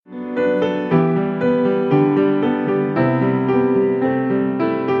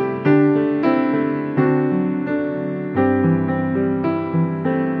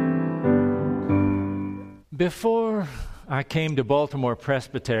Before I came to Baltimore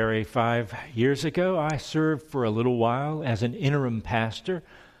Presbytery 5 years ago, I served for a little while as an interim pastor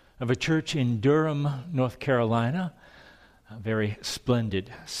of a church in Durham, North Carolina, a very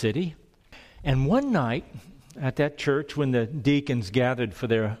splendid city. And one night at that church, when the deacons gathered for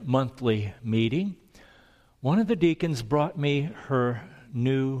their monthly meeting, one of the deacons brought me her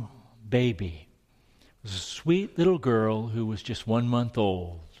new baby. It was a sweet little girl who was just 1 month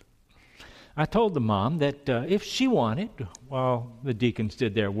old. I told the mom that if she wanted, while the deacons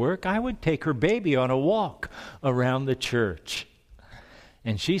did their work, I would take her baby on a walk around the church.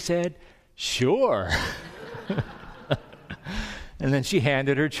 And she said, sure. And then she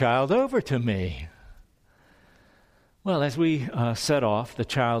handed her child over to me. Well, as we set off, the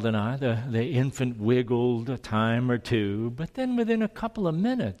child and I, the infant wiggled a time or two, but then within a couple of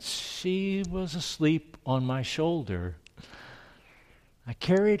minutes, she was asleep on my shoulder. I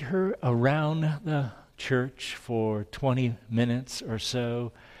carried her around the church for 20 minutes or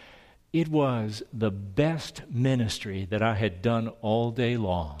so. It was the best ministry that I had done all day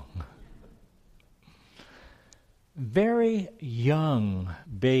long. Very young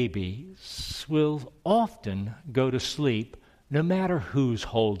babies will often go to sleep no matter who's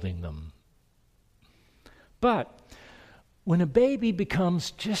holding them. But when a baby becomes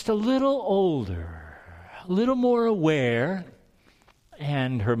just a little older, a little more aware,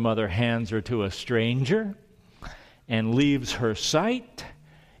 and her mother hands her to a stranger and leaves her sight,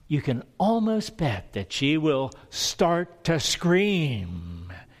 you can almost bet that she will start to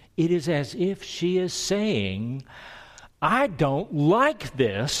scream. It is as if she is saying, I don't like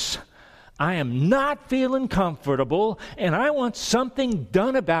this. I am not feeling comfortable, and I want something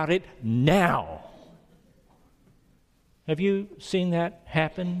done about it now. Have you seen that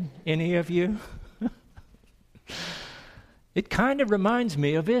happen, any of you? It kind of reminds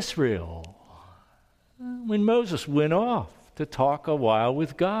me of Israel, when Moses went off to talk a while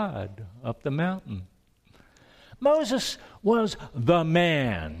with God up the mountain. Moses was the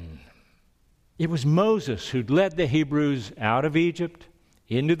man. It was Moses who'd led the Hebrews out of Egypt,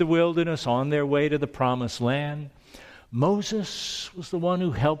 into the wilderness, on their way to the promised land. Moses was the one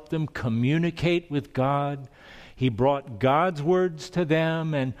who helped them communicate with God. He brought God's words to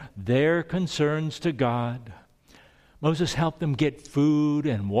them and their concerns to God. Moses helped them get food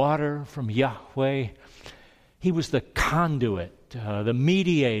and water from Yahweh. He was the conduit, the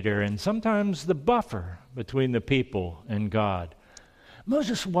mediator, and sometimes the buffer between the people and God.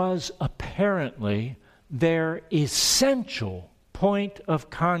 Moses was apparently their essential point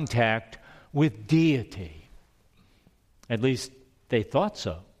of contact with deity. At least they thought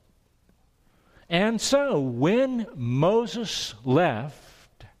so. And so when Moses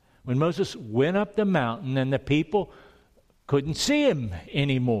left, when Moses went up the mountain and the people couldn't see him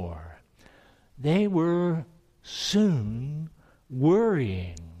anymore, they were soon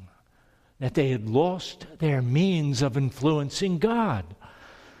worrying that they had lost their means of influencing God.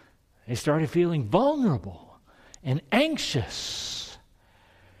 They started feeling vulnerable and anxious.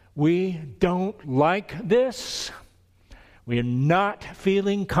 We don't like this. We're not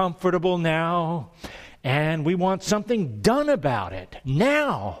feeling comfortable now, and we want something done about it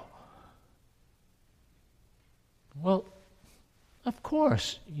now. Well, of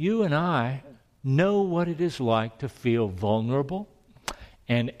course, you and I know what it is like to feel vulnerable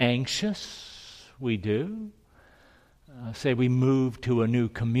and anxious. We do. Say we move to a new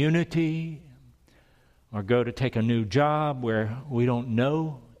community or go to take a new job where we don't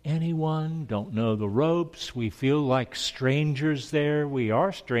know anyone, don't know the ropes. We feel like strangers there. We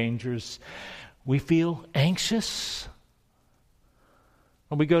are strangers. We feel anxious.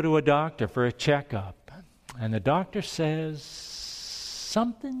 Or we go to a doctor for a checkup, and the doctor says,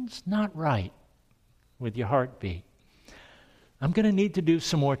 something's not right with your heartbeat. I'm going to need to do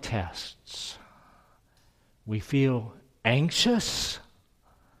some more tests. We feel anxious.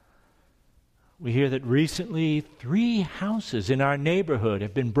 We hear that recently 3 houses in our neighborhood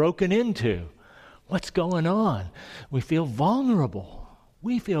have been broken into. What's going on? We feel vulnerable.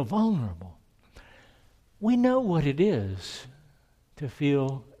 We feel vulnerable. We know what it is to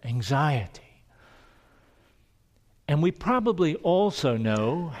feel anxiety. And we probably also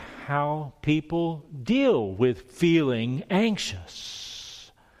know how people deal with feeling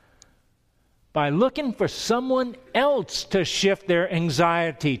anxious. By looking for someone else to shift their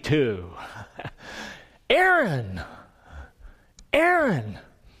anxiety to. Aaron,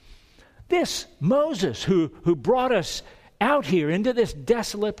 this Moses who brought us out here into this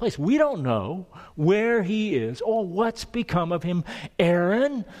desolate place. We don't know where he is or what's become of him.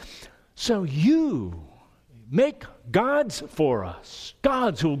 Aaron, so you make gods for us,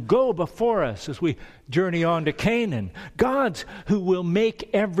 gods who will go before us as we journey on to Canaan, gods who will make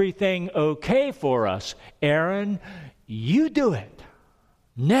everything okay for us. Aaron, you do it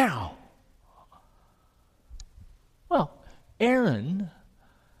now. Well, Aaron,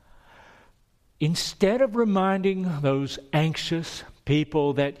 instead of reminding those anxious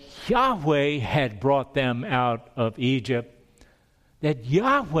people that Yahweh had brought them out of Egypt, that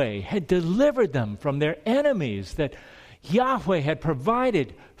Yahweh had delivered them from their enemies, that Yahweh had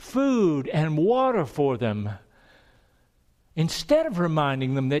provided food and water for them, instead of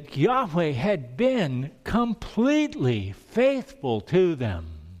reminding them that Yahweh had been completely faithful to them,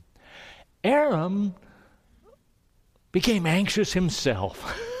 Aaron became anxious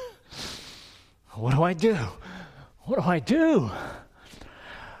himself. What do I do? What do I do?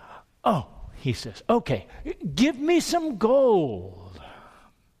 Oh, he says, okay, give me some gold.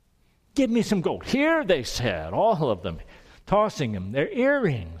 Give me some gold. Here, they said, all of them, tossing them their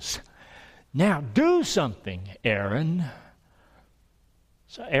earrings. Now, do something, Aaron.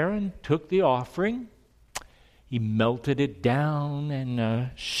 So Aaron took the offering. He melted it down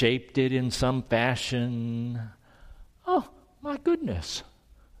and shaped it in some fashion. Oh, my goodness.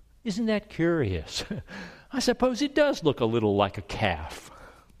 Isn't that curious? I suppose it does look a little like a calf.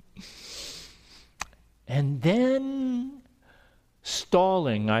 And then,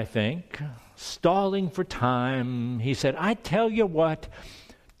 stalling for time, he said, I tell you what,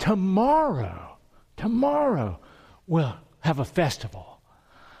 tomorrow we'll have a festival.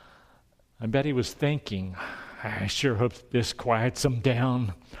 I bet he was thinking, I sure hope this quiets him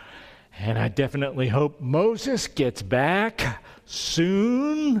down. And I definitely hope Moses gets back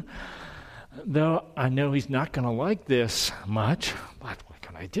soon. Though I know he's not going to like this much. But what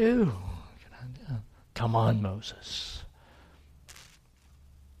can I do? Come on, Moses.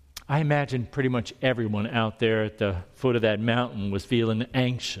 I imagine pretty much everyone out there at the foot of that mountain was feeling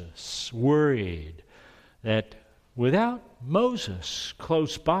anxious, worried that without Moses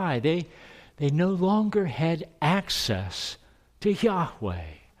close by, they no longer had access to Yahweh.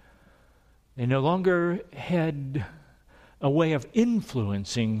 They no longer had a way of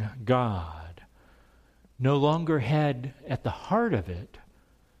influencing God. No longer had, at the heart of it,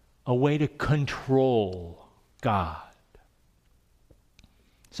 a way to control God.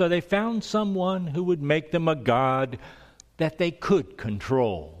 So they found someone who would make them a god that they could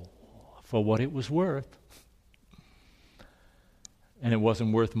control for what it was worth. And it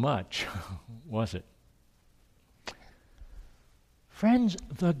wasn't worth much, was it? Friends,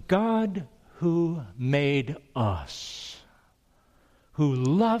 the God who made us, who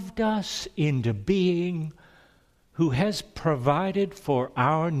loved us into being, who has provided for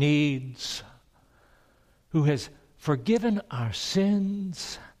our needs, who has forgiven our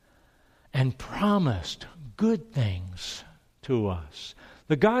sins and promised good things to us.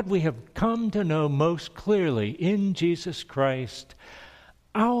 The God we have come to know most clearly in Jesus Christ,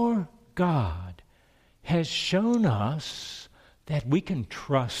 our God has shown us that we can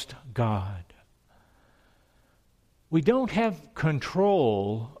trust God. We don't have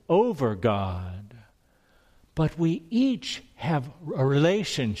control over God, but we each have a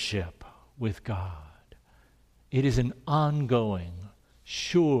relationship with God. It is an ongoing,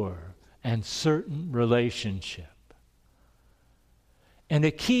 sure, and certain relationship. And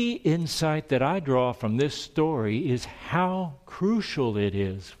a key insight that I draw from this story is how crucial it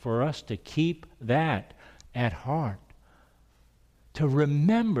is for us to keep that at heart. To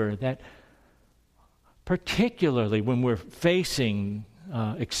remember that, particularly when we're facing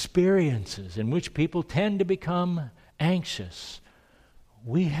experiences in which people tend to become anxious,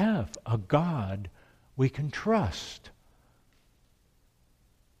 we have a God we can trust.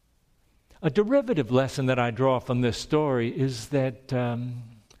 A derivative lesson that I draw from this story is that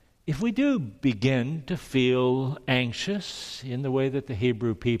if we do begin to feel anxious in the way that the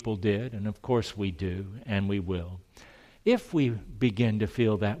Hebrew people did, and of course we do, and we will, if we begin to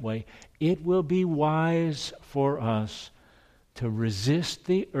feel that way, it will be wise for us to resist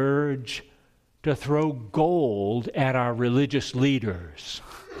the urge to throw gold at our religious leaders.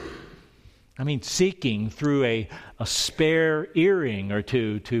 I mean, seeking through a spare earring or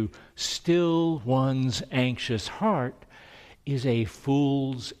two to still one's anxious heart is a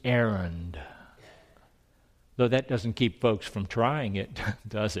fool's errand. Though that doesn't keep folks from trying it,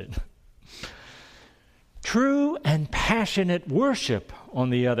 does it? True and passionate worship,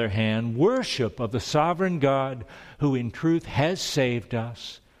 on the other hand, worship of the sovereign God who in truth has saved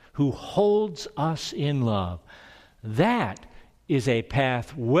us, who holds us in love, that is a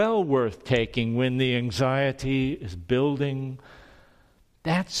path well worth taking when the anxiety is building.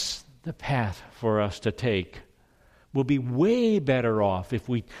 That's the path for us to take We'll be way better off if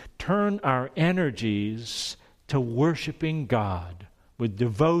we turn our energies to worshiping God with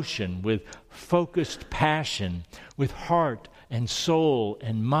devotion, with focused passion, with heart and soul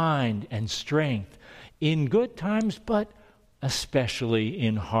and mind and strength, in good times, but especially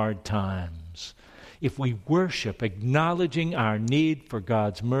in hard times. If we worship, acknowledging our need for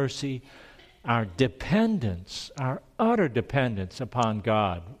God's mercy, our dependence, our utter dependence upon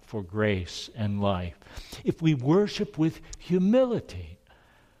God for grace and life. If we worship with humility,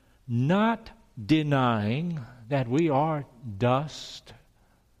 not denying that we are dust,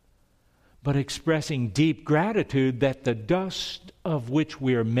 but expressing deep gratitude that the dust of which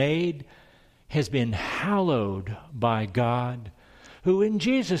we are made has been hallowed by God, who in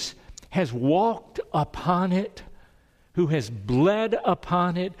Jesus has walked upon it, who has bled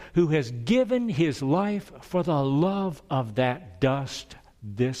upon it, who has given his life for the love of that dust,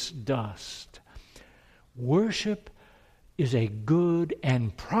 this dust. Worship is a good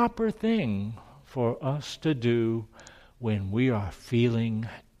and proper thing for us to do when we are feeling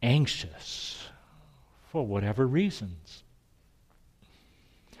anxious for whatever reasons.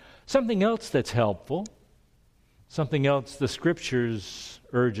 Something else that's helpful, something else the Scriptures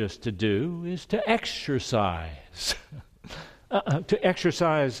urge us to do, is to exercise. To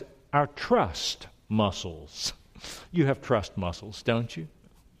exercise our trust muscles. You have trust muscles, don't you?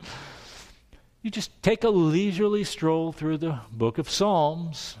 You just take a leisurely stroll through the book of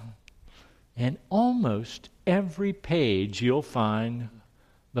Psalms, and almost every page you'll find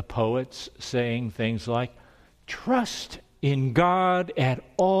the poets saying things like, "Trust in God at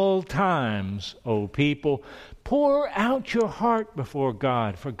all times, O people. Pour out your heart before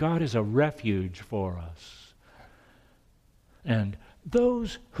God, for God is a refuge for us." And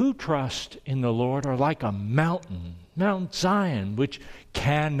those who trust in the Lord are like a mountain, Mount Zion, which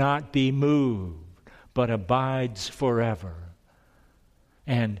cannot be moved, but abides forever.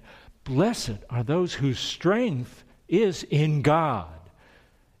 And blessed are those whose strength is in God,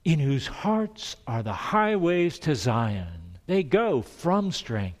 in whose hearts are the highways to Zion. They go from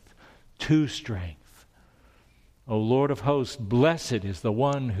strength to strength. O Lord of hosts, blessed is the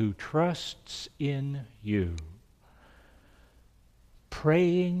one who trusts in you.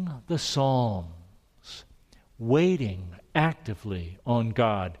 Praying the Psalms, waiting actively on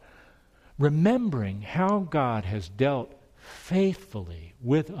God, remembering how God has dealt faithfully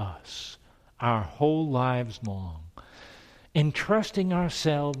with us our whole lives long, entrusting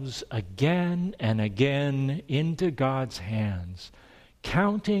ourselves again and again into God's hands,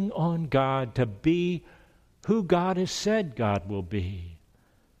 counting on God to be who God has said God will be,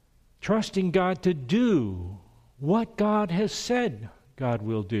 trusting God to do what God has said God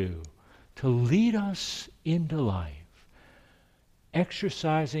will do, to lead us into life,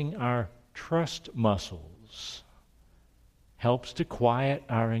 exercising our trust muscles helps to quiet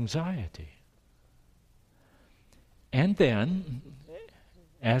our anxiety. And then,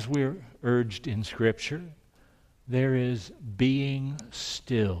 as we're urged in Scripture, there is being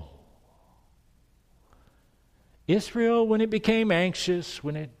still. Israel, when it became anxious,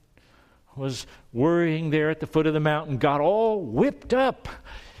 when it was worrying there at the foot of the mountain, got all whipped up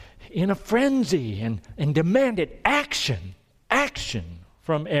in a frenzy and demanded action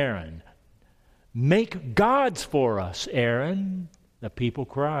from Aaron. "Make gods for us, Aaron," the people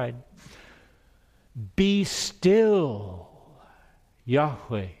cried. "Be still,"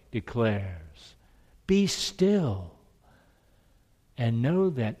 Yahweh declares. "Be still and know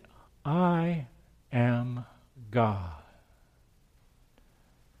that I am God."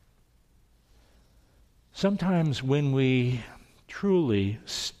 Sometimes when we truly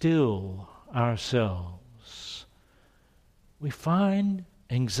still ourselves, we find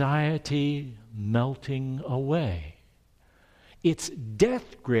anxiety melting away. Its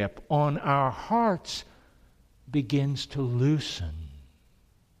death grip on our hearts begins to loosen.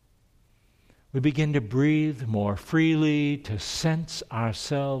 We begin to breathe more freely, to sense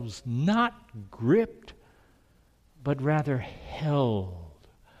ourselves not gripped, but rather held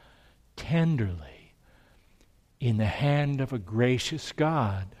tenderly in the hand of a gracious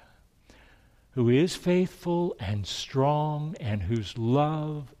God who is faithful and strong and whose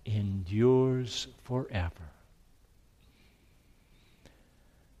love endures forever.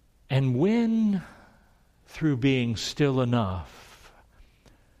 And when, through being still enough,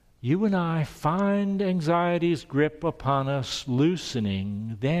 you and I find anxiety's grip upon us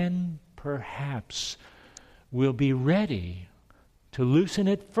loosening, then perhaps we'll be ready to loosen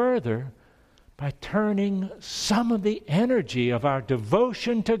it further by turning some of the energy of our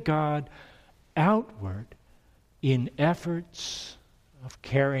devotion to God outward in efforts of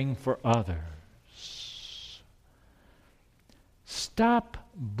caring for others. Stop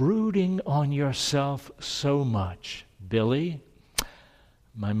brooding on yourself so much, Billy.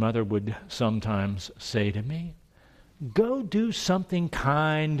 My mother would sometimes say to me, go do something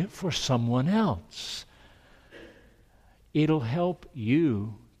kind for someone else. It'll help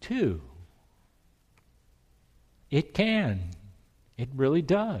you too. It can. It really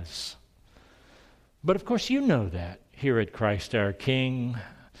does. But of course you know that here at Christ our King.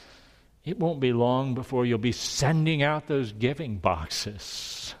 It won't be long before you'll be sending out those giving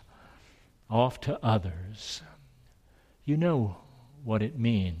boxes off to others. You know what it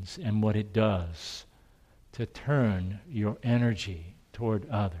means and what it does to turn your energy toward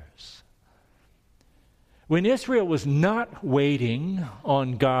others. When Israel was not waiting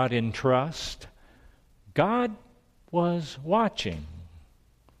on God in trust, God was watching,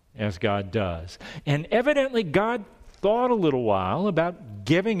 as God does. And evidently God thought a little while about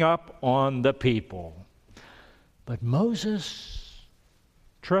giving up on the people. But Moses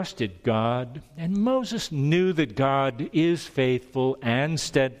trusted God, and Moses knew that God is faithful and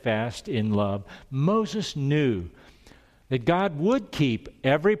steadfast in love. Moses knew that God would keep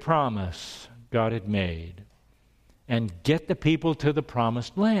every promise God had made and get the people to the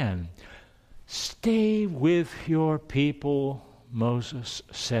promised land. Stay with your people, Moses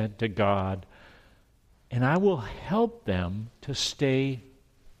said to God, and I will help them to stay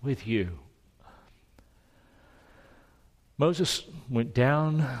with you. Moses went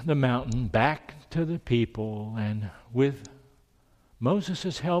down the mountain back to the people, and with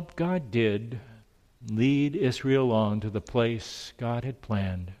Moses' help, God did lead Israel on to the place God had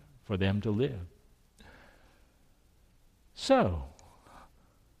planned for them to live. So,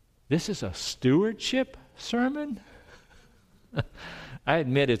 this is a stewardship sermon? I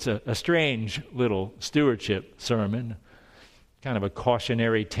admit it's a strange little stewardship sermon, kind of a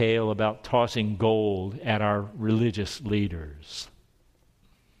cautionary tale about tossing gold at our religious leaders.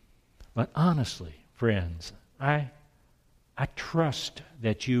 But honestly, friends, I trust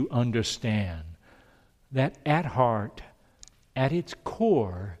that you understand that at heart, at its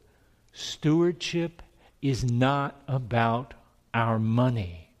core, stewardship is not about our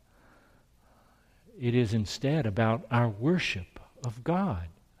money. It is instead about our worship of God.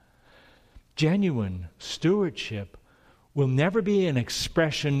 Genuine stewardship will never be an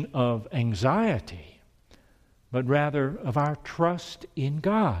expression of anxiety, but rather of our trust in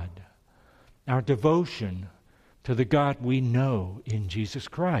God, our devotion to the God we know in Jesus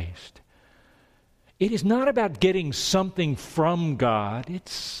Christ. It is not about getting something from God,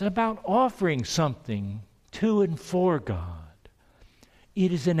 it's about offering something to and for God.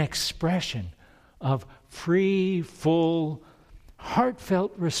 It is an expression of free, full,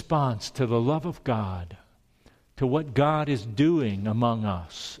 heartfelt response to the love of God, to what God is doing among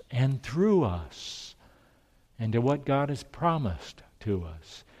us and through us, and to what God has promised to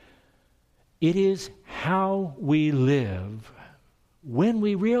us. It is how we live when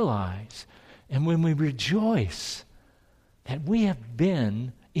we realize and when we rejoice that we have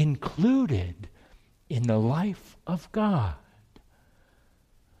been included in the life of God.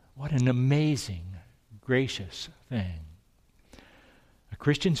 What an amazing, gracious thing. A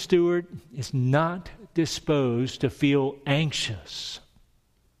Christian steward is not disposed to feel anxious.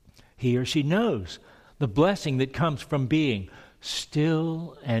 He or she knows the blessing that comes from being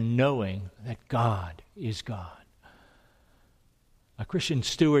still and knowing that God is God. A Christian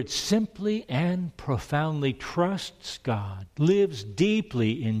steward simply and profoundly trusts God, lives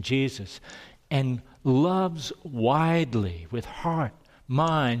deeply in Jesus, and loves widely with heart,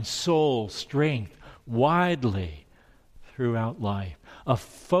 mind, soul, strength, widely throughout life. A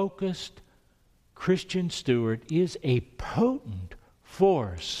focused Christian steward is a potent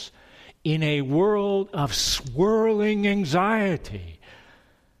force in a world of swirling anxiety.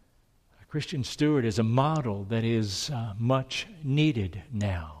 A Christian steward is a model that is much needed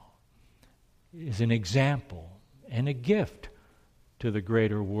now. It is an example and a gift to the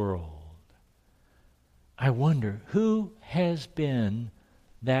greater world. I wonder who has been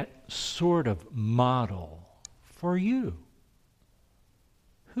that sort of model for you?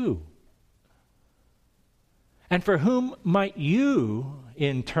 Who? And for whom might you,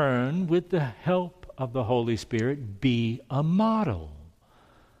 in turn, with the help of the Holy Spirit, be a model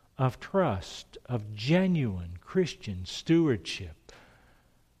of trust, of genuine Christian stewardship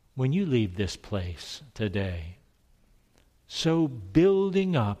when you leave this place today? So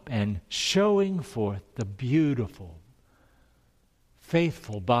building up and showing forth the beautiful,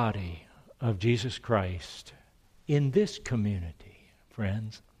 faithful body of Jesus Christ in this community,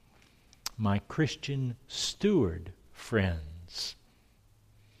 friends. My Christian steward friends.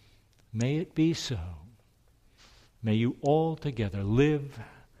 May it be so. May you altogether live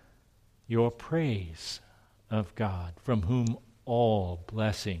your praise of God, from whom all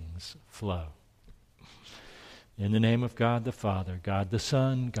blessings flow. In the name of God the Father, God the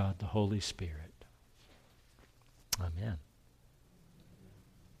Son, God the Holy Spirit. Amen.